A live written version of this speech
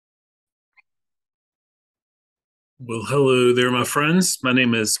Well, hello there, my friends. My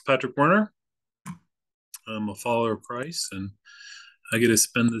name is Patrick Werner. I'm a follower of Christ, and I get to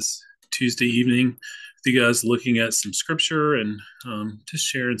spend this Tuesday evening with you guys looking at some scripture and just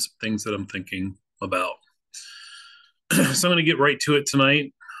sharing some things that I'm thinking about. So I'm going to get right to it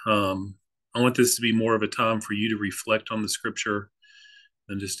tonight. I want this to be more of a time for you to reflect on the scripture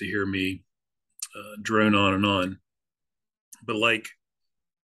than just to hear me drone on and on. But like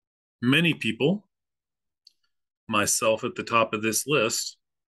many people, myself at the top of this list,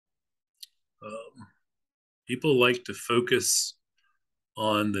 um, people like to focus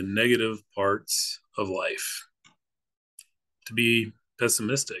on the negative parts of life, to be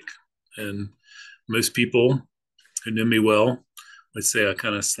pessimistic. And most people who know me well would say I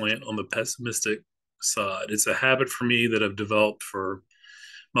kind of slant on the pessimistic side. It's a habit for me that I've developed for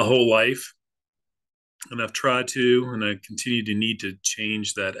my whole life. And I've tried to, and I continue to need to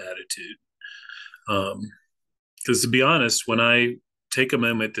change that attitude. Because to be honest, when I take a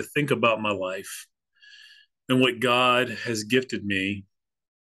moment to think about my life and what God has gifted me,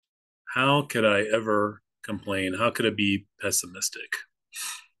 how could I ever complain? How could I be pessimistic?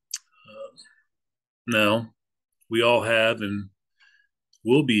 No, we all have and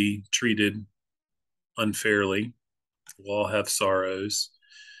will be treated unfairly. We'll all have sorrows.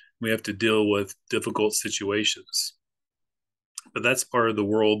 We have to deal with difficult situations. But that's part of the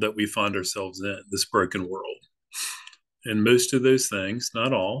world that we find ourselves in, this broken world. And most of those things,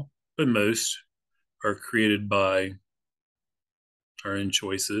 not all, but most, are created by our own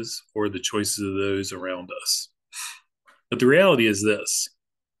choices or the choices of those around us. But the reality is this: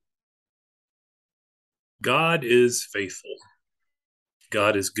 God is faithful,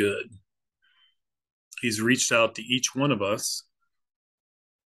 God is good. He's reached out to each one of us.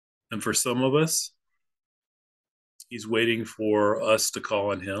 And for some of us, He's waiting for us to call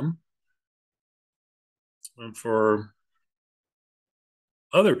on Him. And for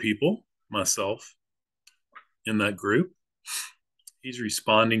other people, myself in that group, He's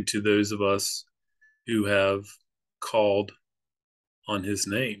responding to those of us who have called on His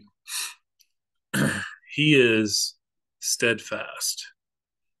name. He is steadfast.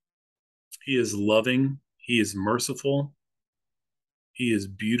 He is loving. He is merciful. He is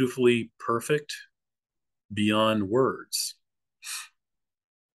beautifully perfect beyond words.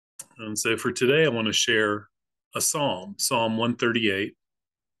 And so for today, I want to share a psalm, Psalm 138.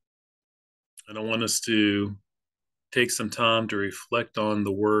 And I want us to take some time to reflect on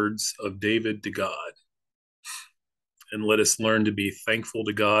the words of David to God. And let us learn to be thankful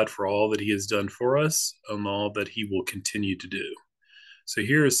to God for all that He has done for us and all that He will continue to do. So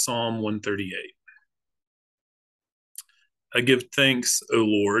here is Psalm 138. I give thanks, O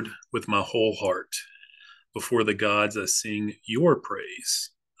Lord, with my whole heart. Before the gods, I sing your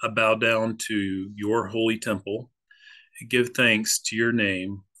praise. I bow down to your holy temple and give thanks to your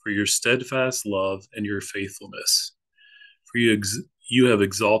name for your steadfast love and your faithfulness. For you have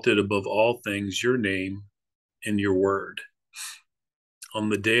exalted above all things your name and your word. On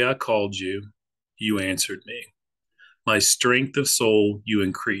the day I called you, you answered me. My strength of soul you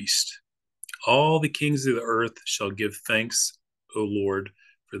increased. All the kings of the earth shall give thanks, O Lord,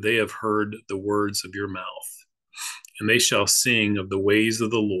 for they have heard the words of your mouth, and they shall sing of the ways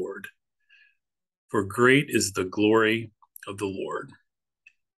of the Lord. For great is the glory of the Lord.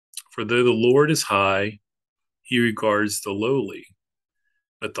 For though the Lord is high, he regards the lowly,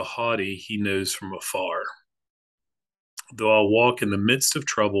 but the haughty he knows from afar. Though I walk in the midst of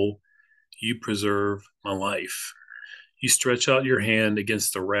trouble, you preserve my life. You stretch out your hand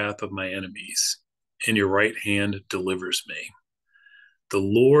against the wrath of my enemies, and your right hand delivers me. The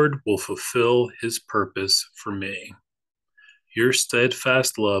Lord will fulfill his purpose for me. Your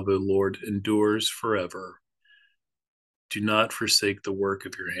steadfast love, O Lord, endures forever. Do not forsake the work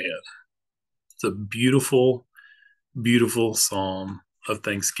of your hand. It's a beautiful, beautiful psalm of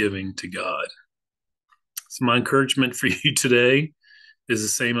thanksgiving to God. So, my encouragement for you today is the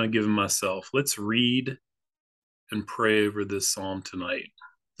same I've given myself. Let's read and pray over this psalm tonight.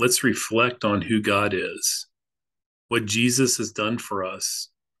 Let's reflect on who God is, what Jesus has done for us,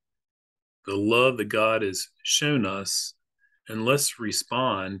 the love that God has shown us, and let's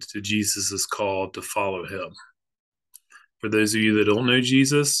respond to Jesus' call to follow him. For those of you that don't know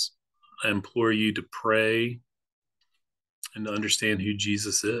Jesus, I implore you to pray and to understand who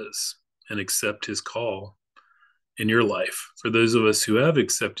Jesus is and accept his call in your life. For those of us who have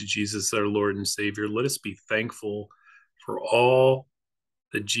accepted Jesus as our Lord and Savior, let us be thankful for all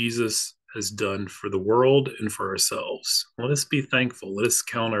that Jesus has done for the world and for ourselves. Let us be thankful. Let us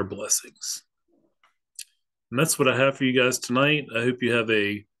count our blessings. And that's what I have for you guys tonight. I hope you have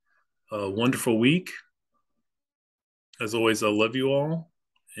a wonderful week. As always, I love you all,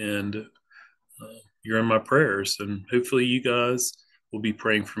 and you're in my prayers, and hopefully you guys will be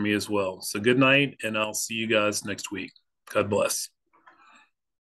praying for me as well. So good night, and I'll see you guys next week. God bless.